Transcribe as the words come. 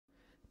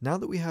Now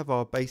that we have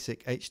our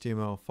basic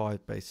HTML5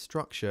 based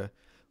structure,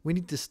 we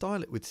need to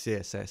style it with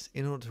CSS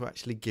in order to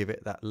actually give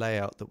it that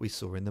layout that we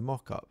saw in the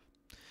mockup.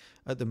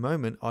 At the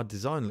moment, our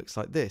design looks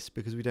like this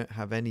because we don't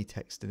have any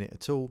text in it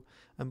at all,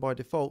 and by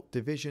default,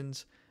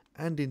 divisions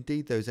and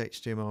indeed those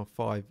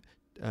HTML5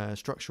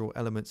 structural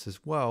elements as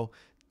well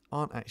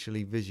aren't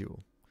actually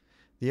visual.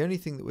 The only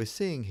thing that we're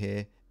seeing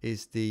here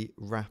is the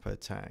wrapper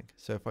tag.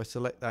 So if I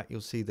select that,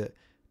 you'll see that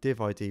div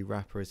ID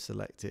wrapper is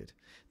selected.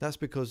 That's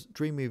because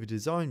Dreamweaver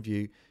Design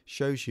View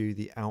shows you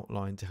the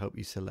outline to help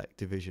you select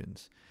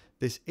divisions.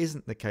 This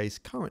isn't the case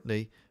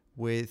currently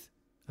with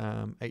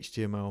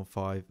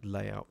HTML5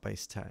 layout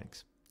based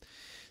tags.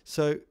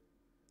 So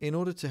in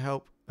order to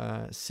help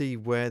see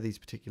where these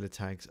particular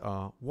tags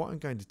are, what I'm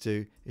going to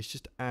do is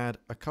just add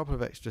a couple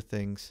of extra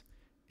things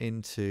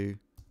into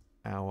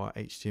our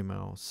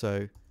HTML.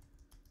 So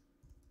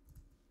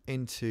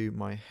into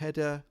my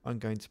header, I'm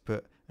going to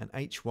put an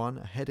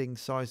H1, a heading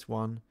size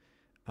 1,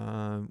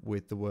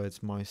 with the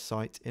words my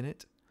site in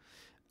it.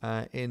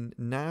 In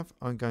nav,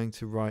 I'm going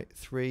to write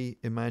 3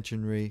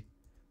 imaginary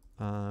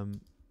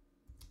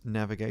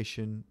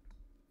navigation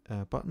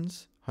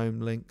buttons, home,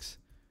 links,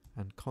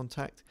 and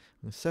contact.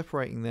 I'm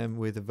separating them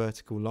with a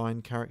vertical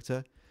line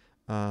character,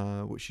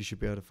 which you should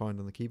be able to find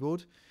on the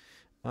keyboard.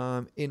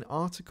 In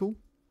article,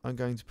 I'm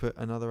going to put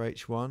another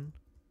H1,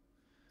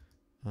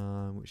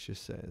 which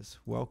just says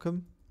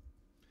welcome.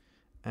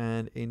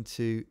 And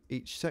into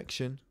each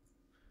section,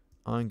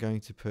 I'm going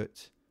to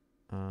put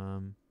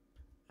an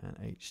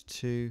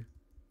H2.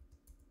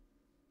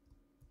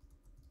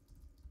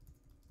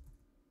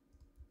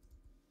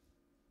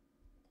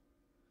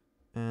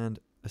 And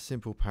a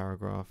simple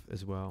paragraph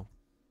as well.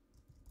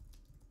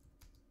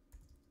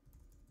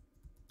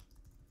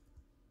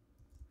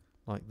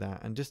 Like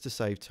that. And just to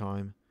save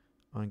time,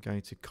 I'm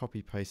going to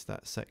copy paste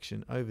that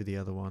section over the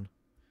other one.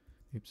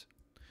 Oops.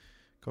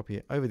 Copy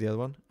it over the other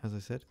one, as I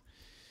said,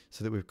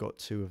 so that we've got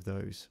 2 of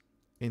those.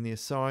 In the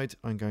aside,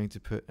 I'm going to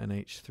put an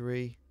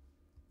H3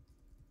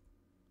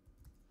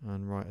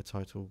 and write a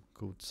title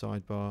called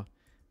sidebar,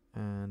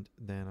 and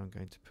then I'm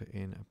going to put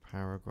in a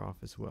paragraph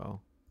as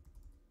well.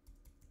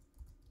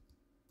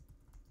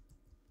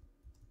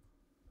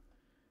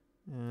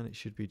 And it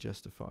should be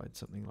justified,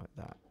 something like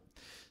that.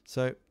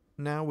 So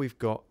now we've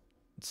got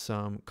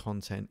some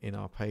content in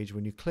our page.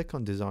 When you click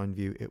on Design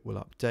View, it will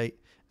update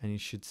and you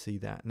should see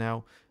that.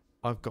 Now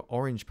I've got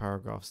orange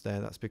paragraphs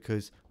there. That's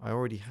because I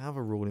already have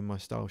a rule in my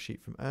style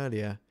sheet from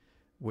earlier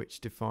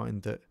which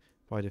defined that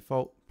by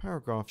default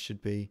paragraphs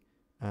should be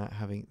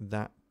having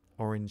that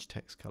orange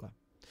text color.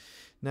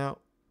 Now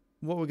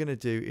what we're going to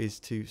do is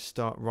to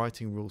start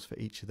writing rules for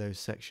each of those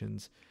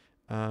sections.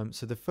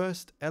 So the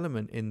first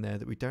element in there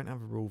that we don't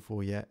have a rule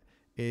for yet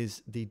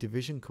is the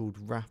division called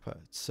wrapper.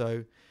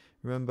 So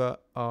remember,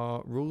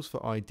 our rules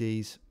for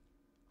IDs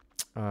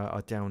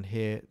are down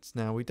here.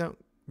 Now we don't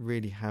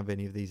really have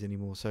any of these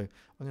anymore, so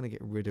I'm going to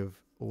get rid of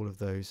all of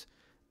those,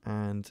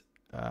 and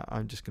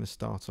I'm just going to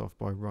start off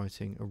by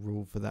writing a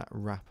rule for that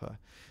wrapper.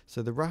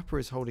 So the wrapper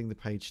is holding the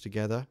page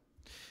together.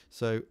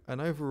 So an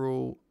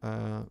overall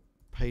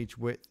page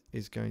width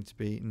is going to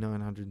be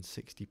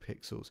 960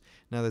 pixels.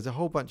 Now there's a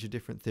whole bunch of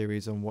different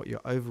theories on what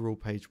your overall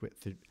page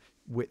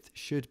width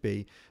should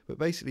be, but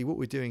basically what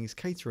we're doing is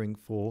catering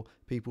for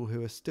people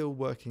who are still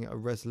working at a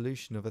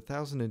resolution of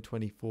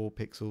 1024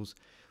 pixels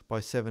by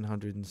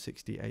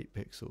 768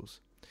 pixels.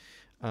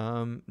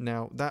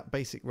 Now that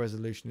basic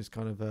resolution is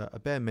kind of a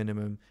bare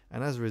minimum,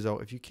 and as a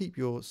result, if you keep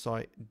your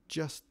site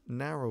just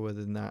narrower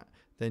than that,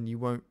 then you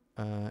won't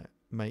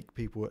make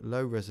people at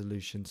low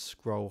resolution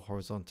scroll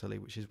horizontally,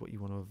 which is what you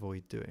want to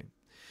avoid doing.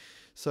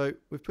 So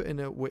we've put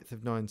in a width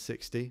of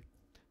 960.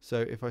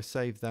 So if I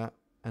save that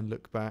and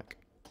look back,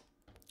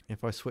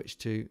 if I switch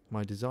to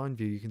my design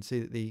view, you can see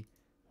that the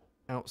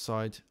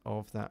outside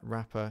of that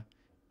wrapper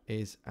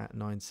is at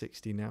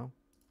 960 now.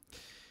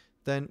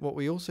 Then what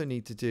we also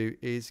need to do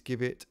is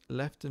give it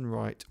left and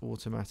right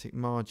automatic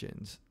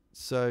margins.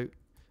 So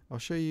I'll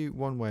show you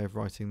one way of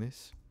writing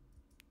this.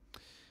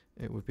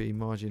 It would be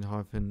margin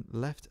hyphen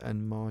left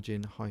and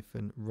margin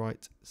hyphen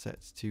right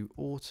set to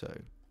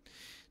auto.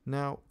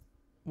 Now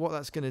what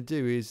that's going to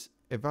do is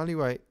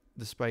evaluate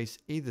the space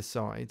either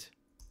side,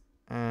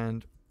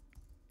 and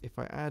if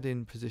I add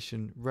in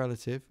position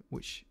relative,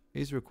 which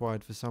is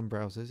required for some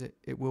browsers,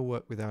 it will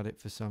work without it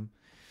for some,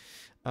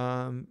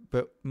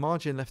 but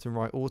margin left and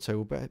right auto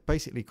will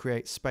basically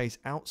create space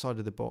outside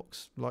of the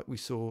box like we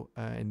saw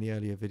in the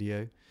earlier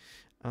video,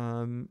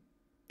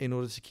 in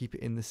order to keep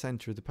it in the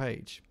center of the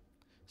page.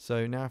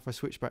 So now if I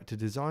switch back to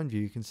design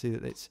view, you can see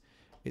that it's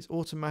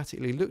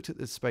automatically looked at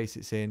the space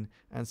it's in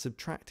and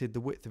subtracted the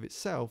width of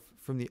itself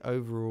from the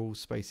overall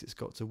space it's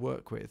got to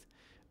work with,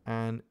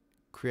 and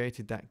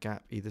created that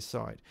gap either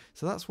side.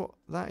 So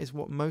that is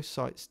what most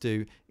sites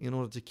do in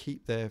order to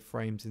keep their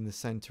frames in the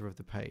center of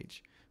the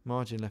page.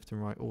 Margin left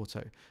and right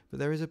auto. But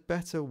there is a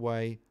better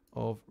way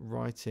of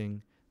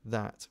writing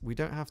that. We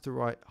don't have to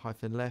write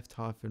hyphen left,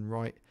 hyphen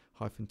right,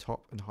 hyphen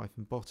top, and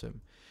hyphen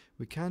bottom.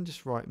 We can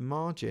just write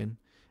margin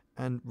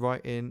and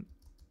write in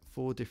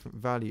 4 different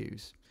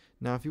values.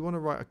 Now, if you want to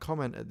write a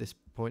comment at this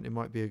point, it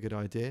might be a good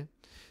idea.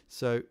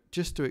 So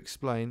just to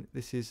explain,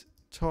 this is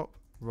top,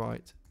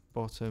 right,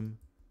 bottom,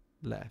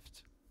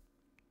 left.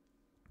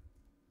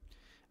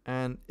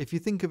 And if you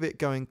think of it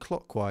going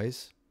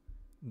clockwise,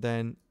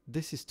 then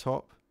this is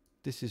top,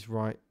 this is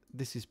right,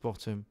 this is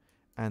bottom,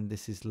 and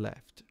this is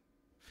left.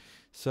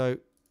 So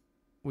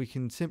we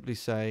can simply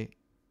say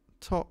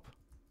top,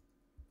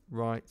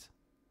 right,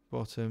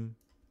 bottom,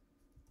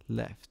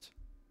 left.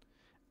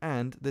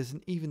 And there's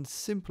an even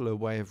simpler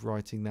way of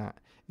writing that.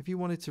 If you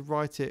wanted to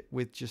write it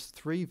with just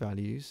 3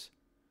 values,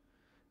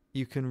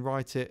 you can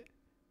write it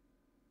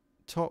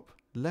top,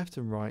 left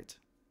and right,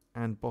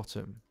 and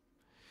bottom.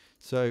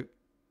 So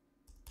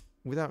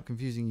without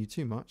confusing you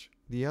too much,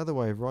 the other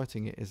way of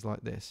writing it is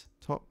like this: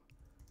 top,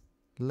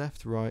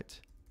 left, right.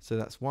 So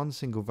that's one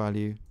single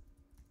value,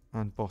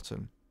 and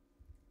bottom.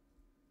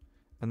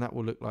 And that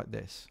will look like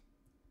this.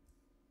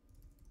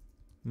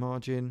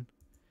 Margin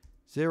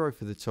 0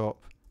 for the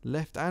top,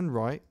 left and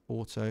right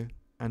auto,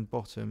 and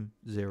bottom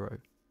 0.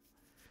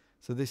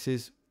 So this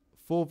is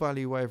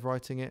 4-value way of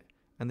writing it,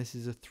 and this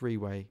is a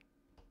 3-way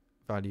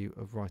value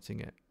of writing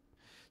it.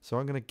 So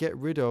I'm going to get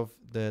rid of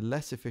the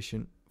less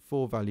efficient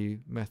 4-value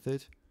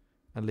method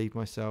and leave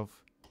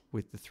myself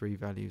with the 3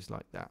 values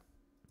like that.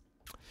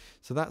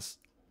 So that's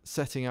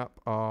setting up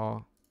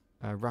our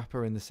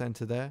wrapper in the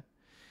center there.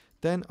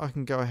 Then I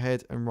can go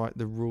ahead and write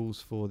the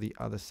rules for the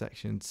other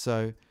sections.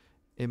 So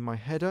in my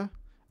header,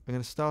 I'm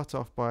going to start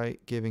off by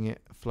giving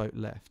it a float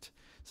left.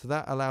 So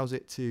that allows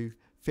it to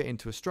fit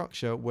into a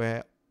structure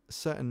where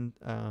certain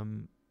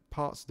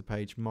parts of the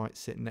page might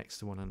sit next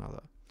to one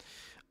another.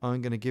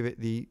 I'm going to give it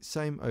the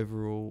same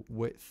overall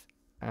width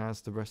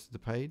as the rest of the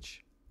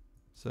page,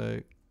 so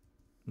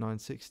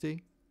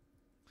 960,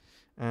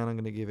 and I'm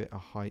going to give it a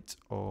height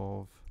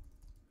of,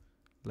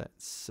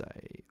 let's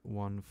say,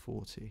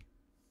 140.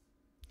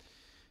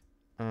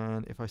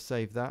 And if I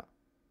save that,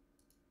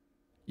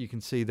 you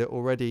can see that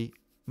already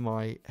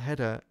my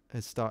header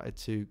has started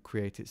to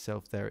create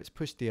itself there. It's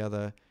pushed the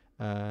other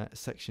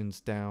sections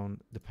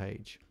down the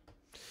page.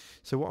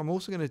 So what I'm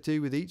also going to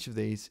do with each of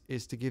these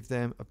is to give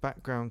them a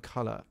background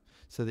color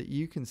so that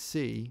you can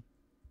see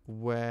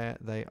where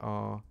they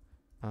are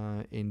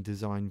in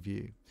design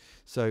view.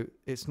 So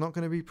it's not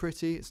going to be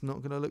pretty, it's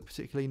not going to look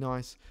particularly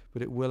nice,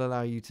 but it will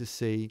allow you to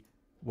see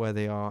where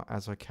they are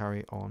as I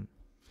carry on.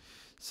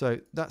 So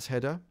that's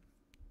header.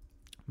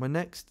 My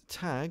next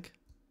tag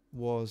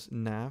was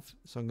nav,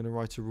 so I'm going to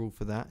write a rule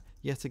for that.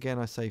 Yet again,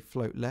 I say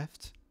float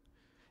left.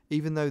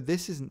 Even though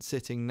this isn't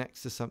sitting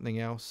next to something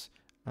else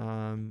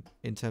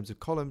in terms of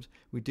columns,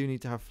 we do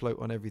need to have float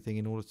on everything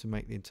in order to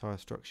make the entire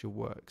structure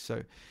work.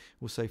 So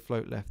we'll say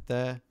float left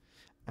there.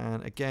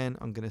 And again,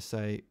 I'm going to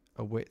say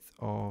a width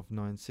of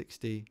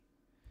 960.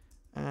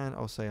 And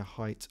I'll say a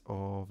height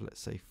of,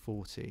 let's say,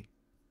 40.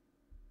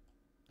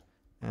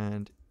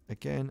 And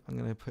again, I'm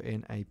going to put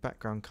in a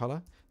background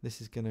color.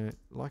 This is going to,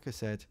 like I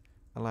said,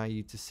 allow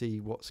you to see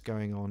what's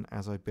going on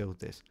as I build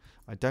this.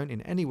 I don't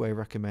in any way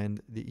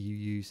recommend that you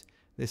use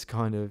this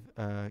kind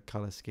of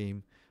color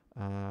scheme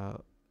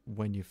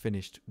when you're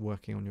finished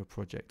working on your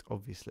project,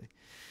 obviously.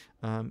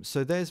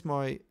 So there's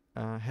my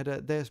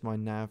header, there's my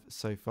nav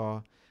so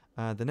far.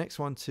 The next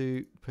one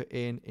to put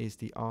in is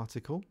the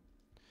article.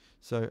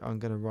 So I'm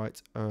going to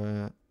write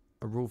a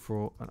rule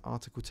for an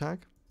article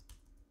tag,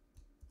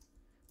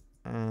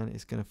 and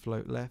it's going to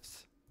float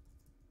left,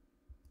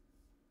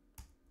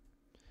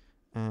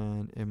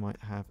 and it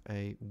might have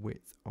a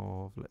width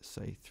of, let's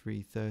say,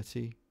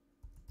 330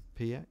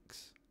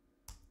 px.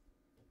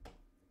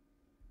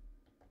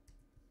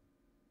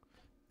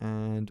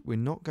 And we're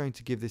not going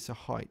to give this a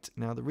height.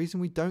 Now, the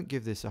reason we don't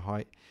give this a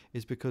height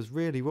is because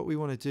really what we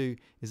want to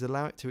do is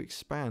allow it to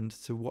expand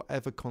to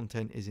whatever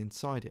content is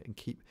inside it and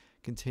keep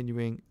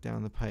continuing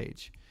down the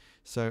page.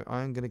 So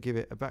I'm going to give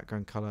it a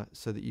background color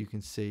so that you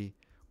can see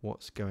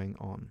what's going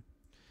on.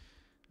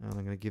 And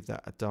I'm going to give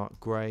that a dark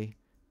gray,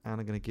 and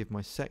I'm going to give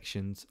my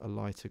sections a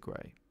lighter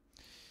gray.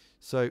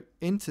 So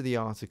into the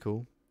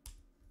article,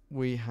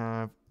 we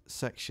have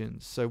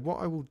sections. So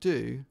what I will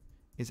do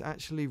is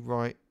actually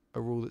write a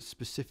rule that's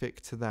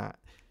specific to that,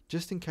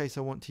 just in case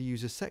I want to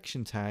use a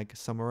section tag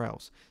somewhere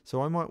else.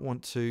 So I might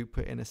want to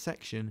put in a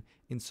section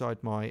inside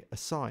my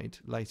aside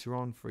later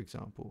on, for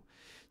example.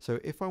 So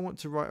if I want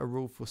to write a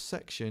rule for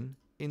section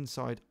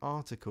inside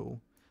article,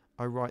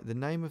 I write the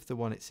name of the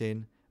one it's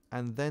in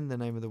and then the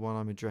name of the one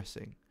I'm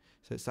addressing.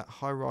 So it's that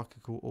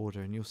hierarchical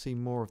order, and you'll see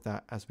more of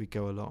that as we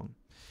go along.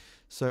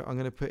 So I'm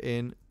going to put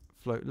in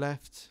float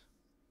left.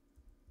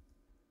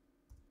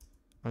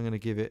 I'm going to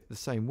give it the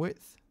same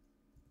width.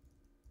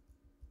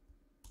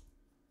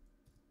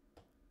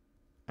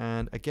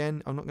 And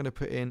again, I'm not going to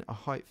put in a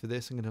height for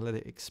this. I'm going to let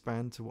it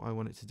expand to what I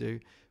want it to do.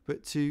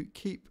 But to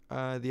keep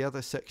the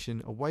other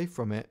section away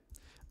from it,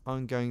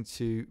 I'm going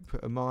to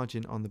put a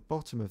margin on the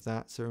bottom of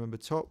that. So remember,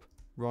 top,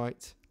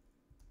 right,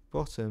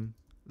 bottom,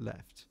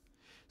 left.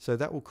 So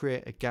that will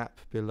create a gap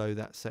below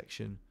that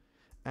section.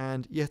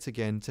 And yet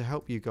again, to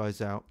help you guys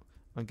out,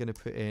 I'm going to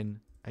put in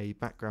a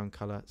background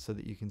color so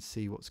that you can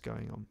see what's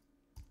going on.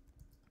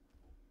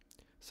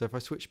 So if I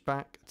switch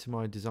back to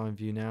my design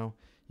view now,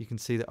 you can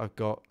see that I've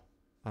got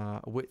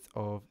a width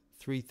of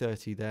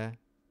 330 there,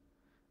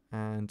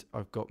 and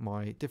I've got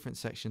my different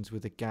sections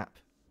with a gap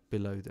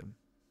below them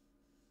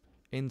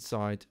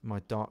inside my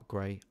dark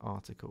grey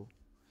article.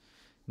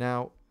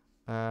 Now,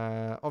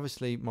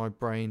 obviously my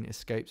brain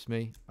escapes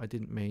me. I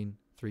didn't mean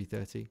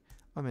 330.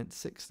 I meant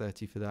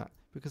 630 for that,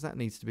 because that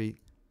needs to be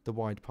the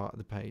wide part of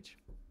the page.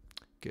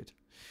 Good.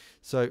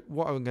 So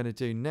what I'm going to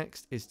do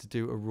next is to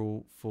do a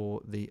rule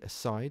for the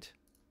aside.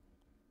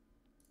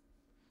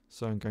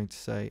 So I'm going to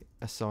say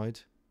aside,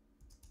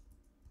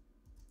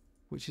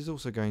 which is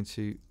also going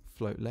to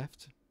float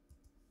left.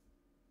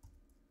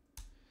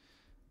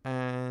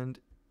 And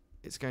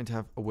it's going to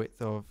have a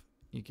width of,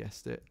 you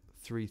guessed it,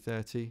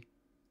 330.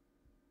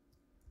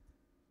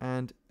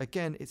 And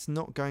again, it's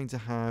not going to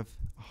have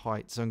a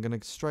height. So I'm going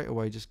to straight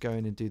away just go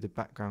in and do the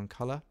background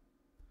color.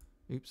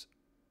 Oops.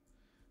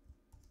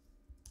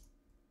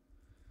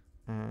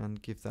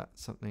 And give that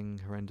something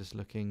horrendous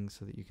looking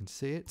so that you can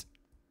see it.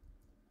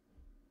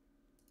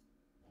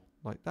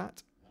 Like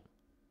that.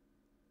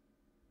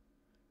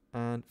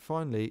 And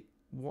finally,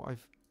 what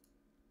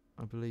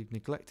I believe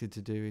neglected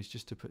to do is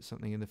just to put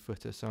something in the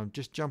footer. So I'm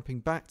just jumping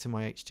back to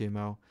my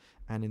HTML,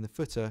 and in the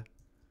footer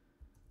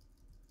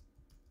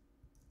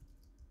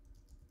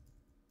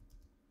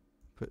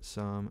put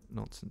some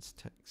nonsense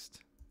text.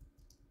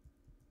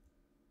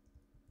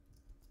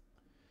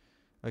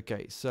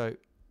 Okay, so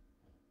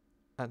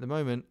at the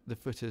moment the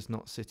footer is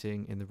not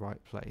sitting in the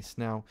right place.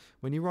 Now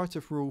when you write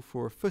a rule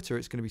for a footer,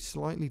 it's going to be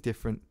slightly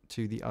different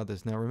to the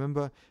others. Now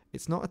remember,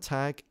 it's not a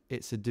tag,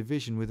 it's a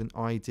division with an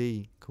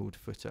ID called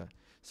footer.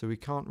 So we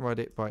can't write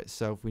it by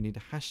itself, we need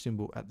a hash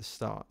symbol at the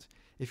start.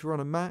 If you're on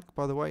a Mac,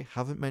 by the way,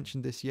 haven't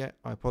mentioned this yet,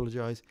 I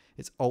apologize,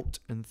 it's Alt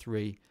and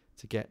 3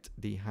 to get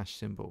the hash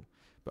symbol,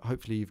 but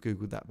hopefully you've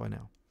Googled that by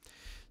now.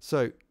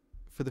 So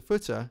for the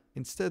footer,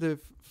 instead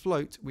of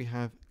float, we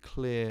have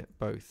clear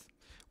both.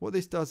 What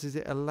this does is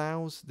it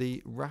allows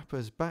the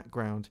wrapper's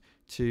background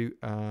to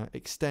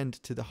extend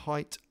to the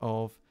height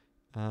of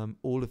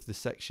all of the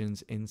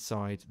sections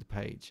inside the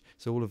page,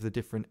 so all of the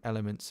different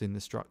elements in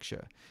the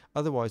structure.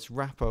 Otherwise,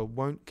 wrapper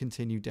won't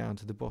continue down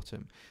to the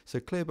bottom.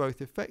 So clear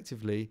both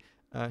effectively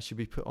should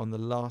be put on the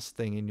last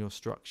thing in your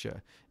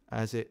structure,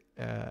 as it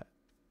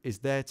is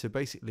there to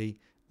basically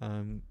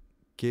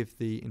give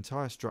the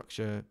entire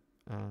structure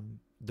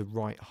the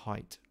right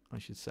height, I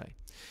should say.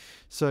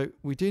 So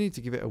we do need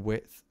to give it a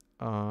width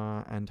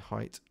and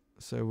height.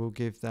 So we'll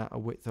give that a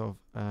width of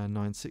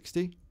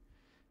 960,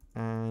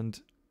 and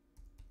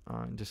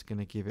I'm just going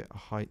to give it a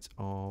height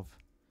of,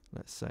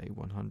 let's say,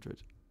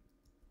 100.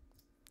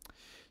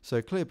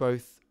 So clear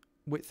both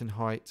width and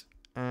height,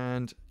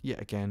 and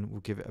yet again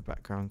we'll give it a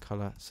background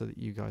color so that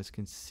you guys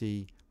can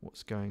see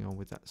what's going on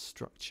with that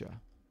structure.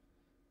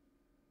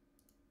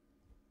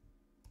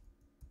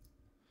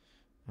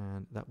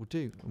 And that will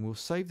do, and we'll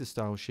save the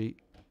style sheet,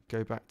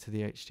 go back to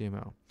the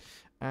HTML,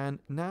 and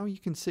now you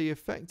can see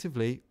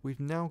effectively we've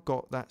now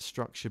got that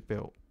structure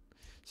built.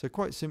 So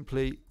quite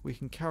simply we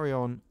can carry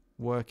on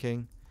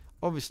working.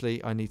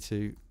 Obviously I need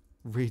to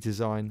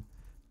redesign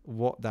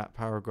what that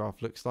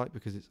paragraph looks like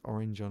because it's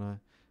orange on a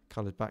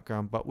colored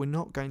background, but we're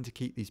not going to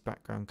keep these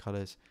background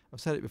colors.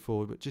 I've said it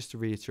before, but just to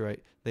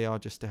reiterate, they are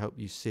just to help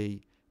you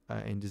see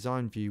in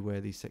design view where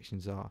these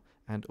sections are,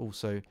 and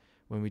also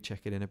when we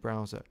check it in a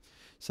browser.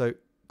 So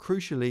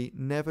crucially,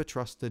 never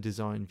trust the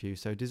design view.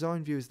 So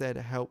design view is there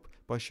to help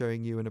by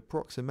showing you an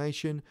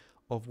approximation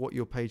of what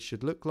your page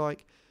should look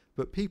like,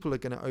 but people are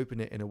going to open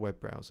it in a web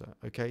browser.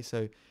 Okay,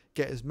 so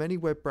get as many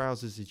web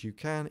browsers as you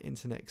can: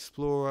 Internet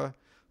Explorer,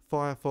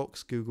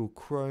 Firefox, Google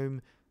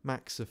Chrome,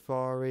 Mac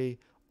Safari,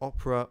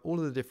 Opera, all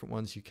of the different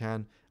ones you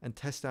can, and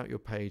test out your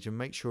page and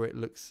make sure it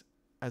looks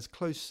as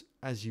close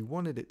as you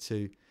wanted it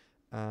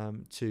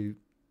to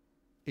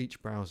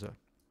each browser.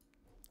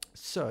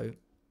 So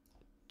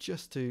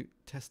just to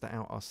test that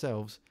out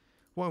ourselves,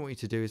 what I want you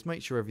to do is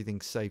make sure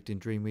everything's saved in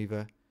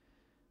Dreamweaver.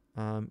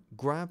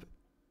 Grab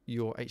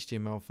your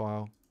HTML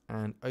file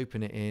and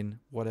open it in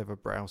whatever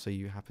browser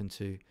you happen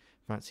to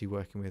fancy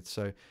working with.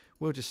 So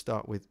we'll just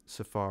start with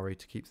Safari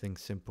to keep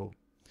things simple.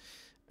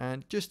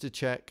 And just to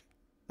check,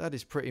 that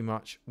is pretty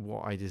much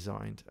what I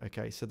designed.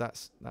 Okay, so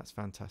that's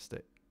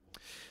fantastic.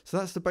 So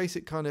that's the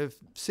basic kind of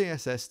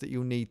CSS that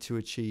you'll need to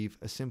achieve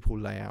a simple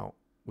layout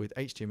with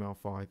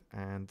HTML5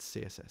 and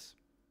CSS.